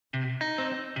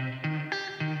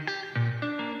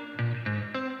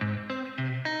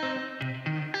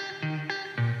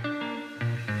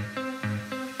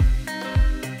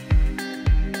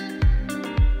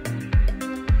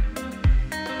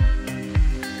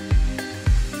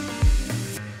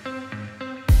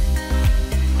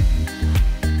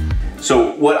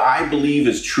So what I believe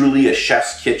is truly a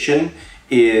chef's kitchen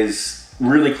is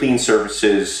really clean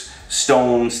surfaces,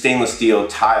 stone, stainless steel,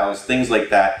 tiles, things like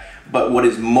that. But what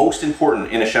is most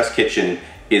important in a chef's kitchen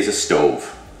is a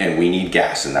stove. And we need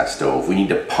gas in that stove. We need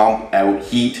to pump out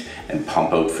heat and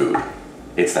pump out food.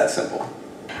 It's that simple.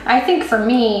 I think for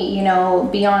me, you know,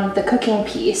 beyond the cooking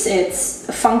piece, it's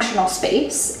functional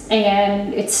space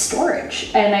and it's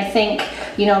storage. And I think,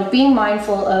 you know, being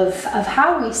mindful of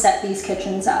how we set these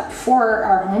kitchens up for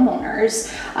our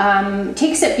homeowners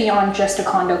takes it beyond just a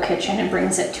condo kitchen and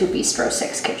brings it to a Bistro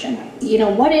 6 kitchen. You know,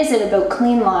 what is it about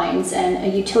clean lines and a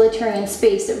utilitarian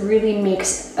space that really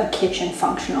makes a kitchen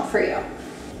functional for you?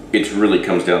 It really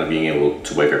comes down to being able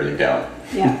to wipe everything down.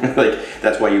 Yeah. Like,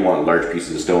 that's why you want large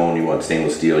pieces of stone, you want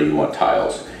stainless steel, you want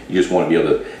tiles. You just want to be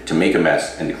able to make a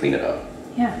mess and to clean it up.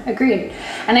 Yeah, agreed.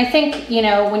 And I think, you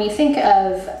know, when you think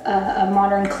of a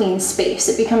modern clean space,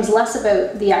 it becomes less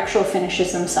about the actual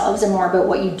finishes themselves and more about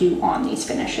what you do on these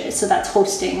finishes. So that's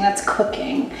hosting, that's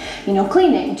cooking, you know,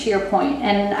 cleaning, to your point.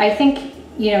 And I think,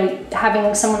 you know,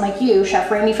 having someone like you, Chef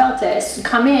Ramey Feltis,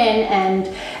 come in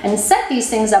and set these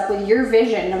things up with your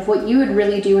vision of what you would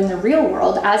really do in the real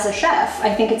world as a chef.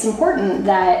 I think it's important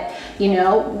that, you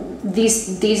know,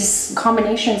 these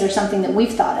combinations are something that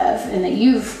we've thought of and that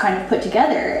you've kind of put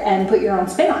together and put your own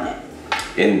spin on it.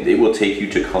 And it will take you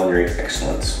to culinary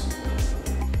excellence.